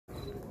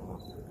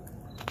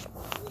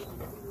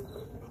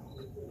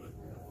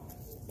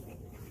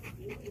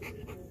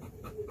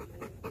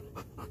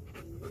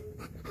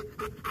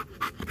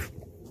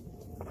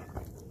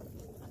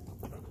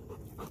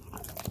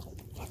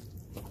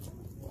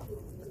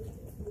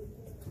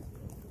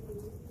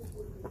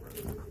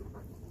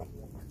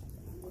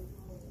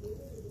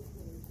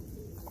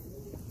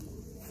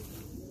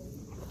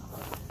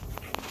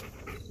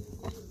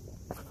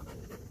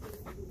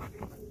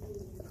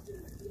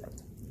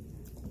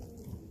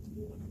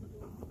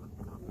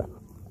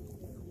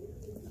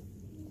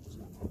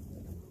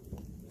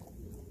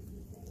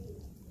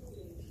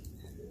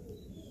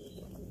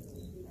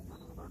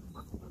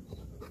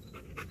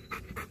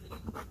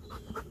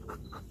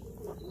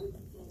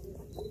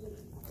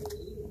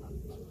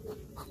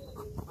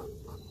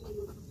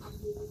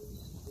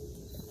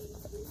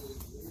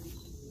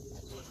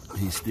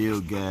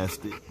still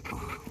gassed it,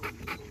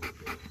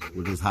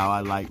 which is how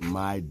I like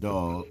my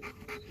dog.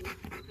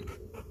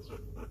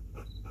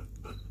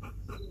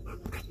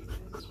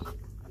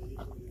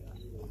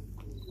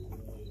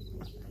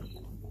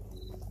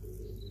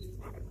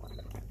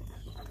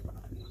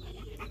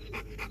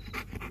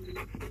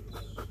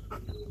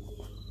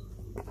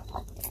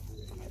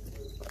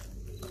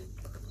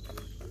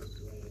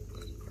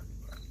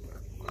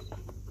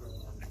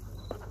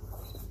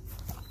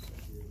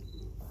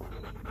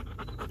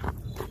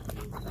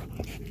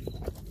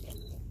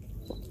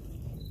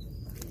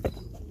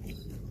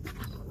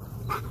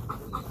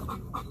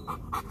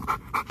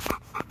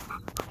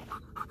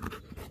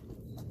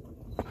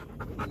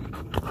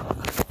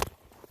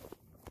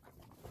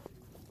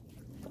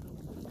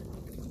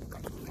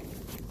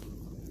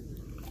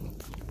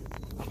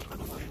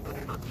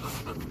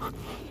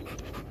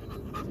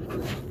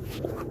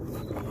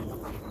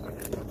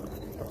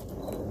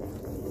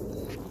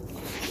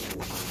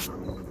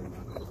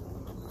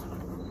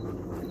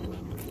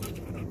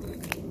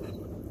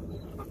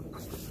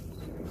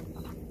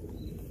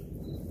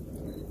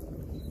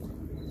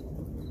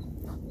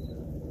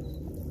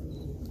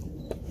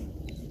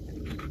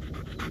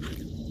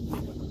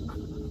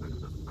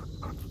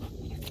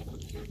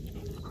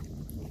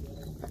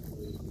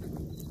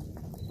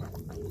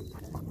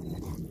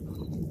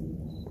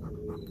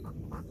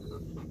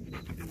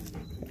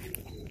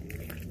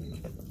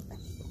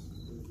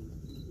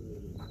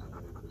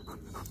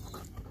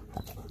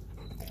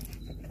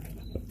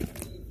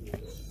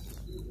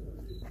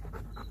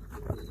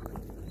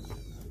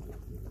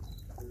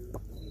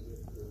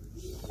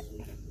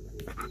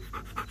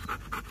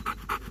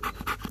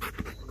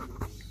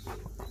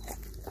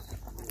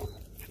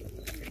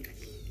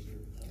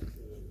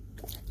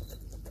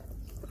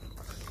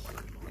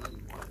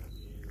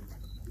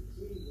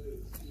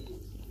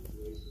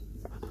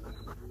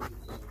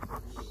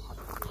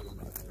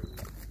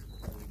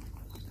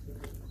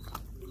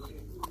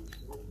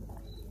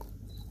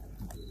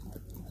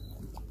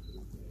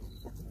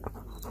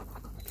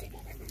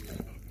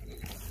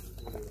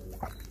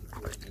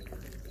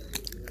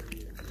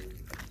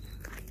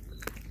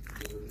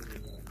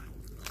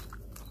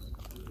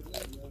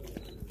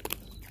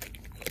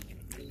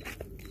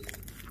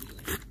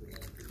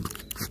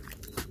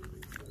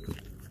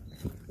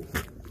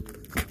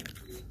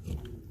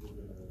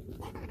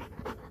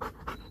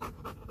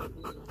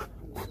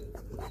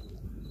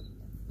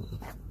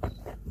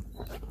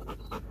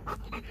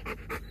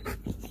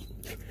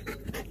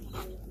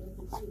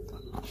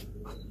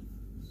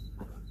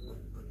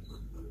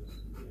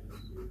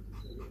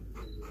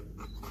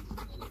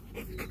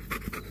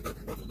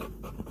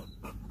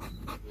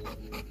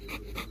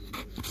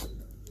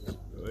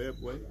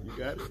 Boy, you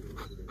got it.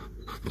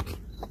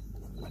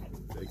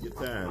 Take your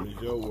time.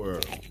 It's your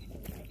world.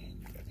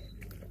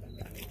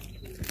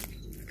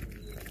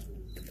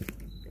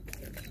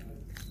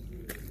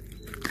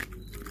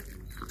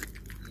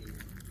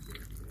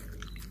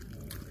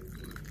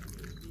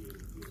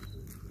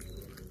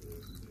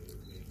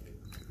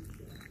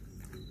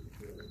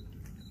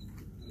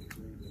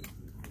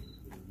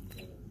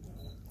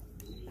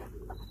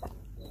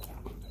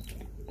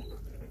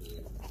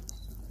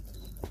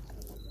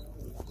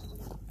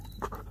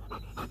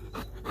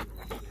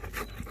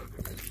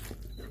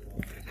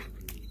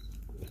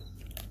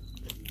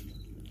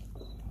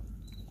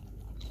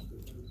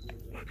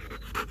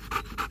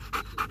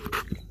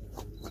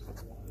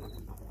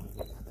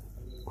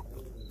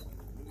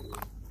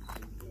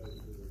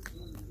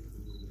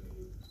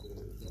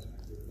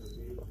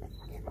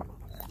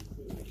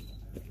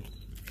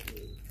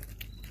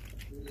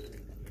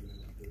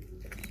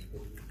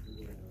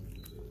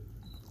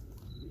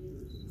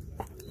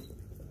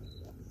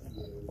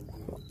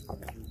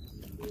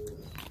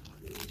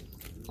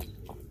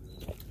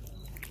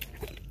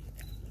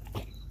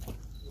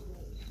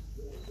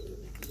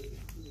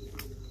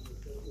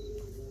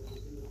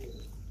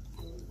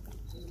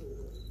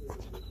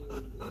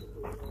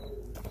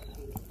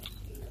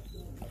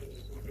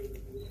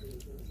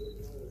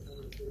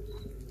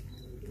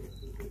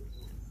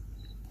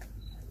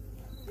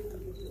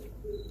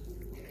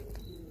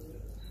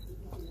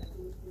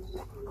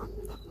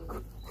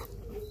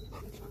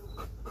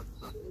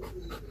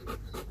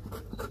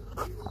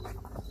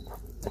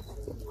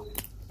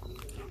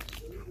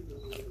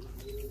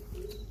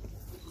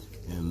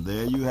 And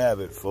there you have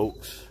it,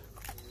 folks.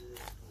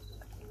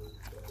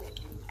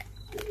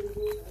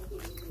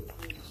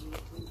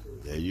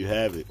 There you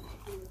have it.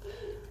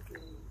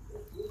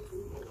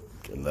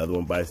 Another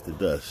one bites the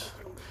dust.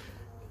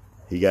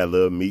 He got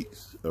little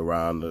meats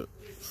around the,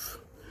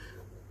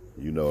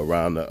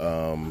 around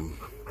the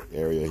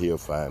area. He'll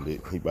find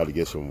it. He about to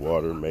get some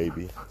water,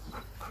 maybe.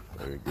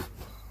 Very good.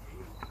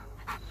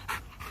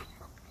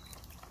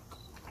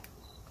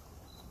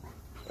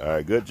 All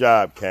right, good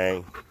job,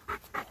 Kayne.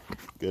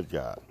 Good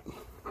job.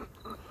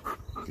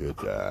 Good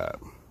job.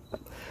 All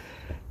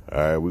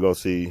right, we're going to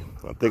see.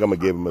 I think I'm going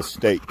to give him a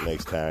steak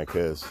next time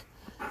because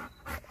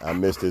I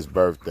missed his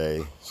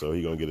birthday. So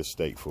he's going to get a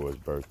steak for his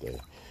birthday.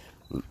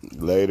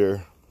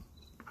 Later.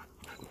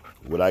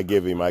 what I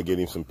give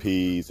him some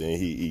peas and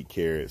he eat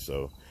carrots.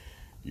 So,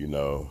 you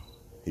know,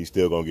 he's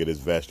still gonna get his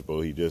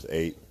vegetable. He just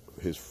ate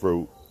his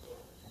fruit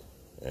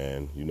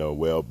and, you know,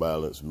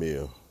 well-balanced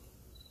meal.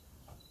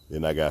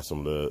 Then I got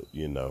some little,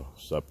 you know,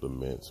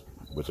 supplements,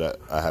 which I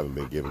haven't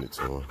been giving it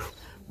to him.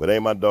 But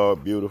ain't my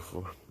dog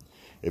beautiful?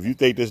 If you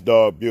think this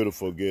dog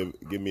beautiful, give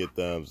me a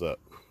thumbs up.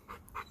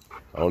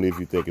 Only if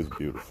you think it's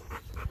beautiful.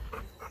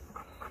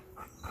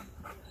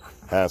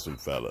 Handsome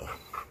fella.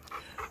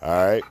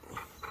 All right.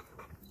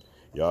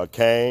 Y'all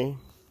came,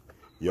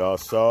 y'all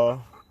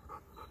saw,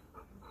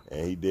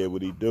 and he did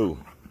what he do.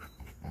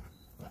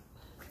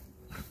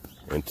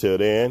 Until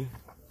then,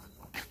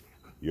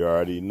 you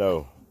already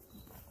know.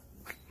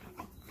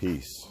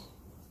 Peace.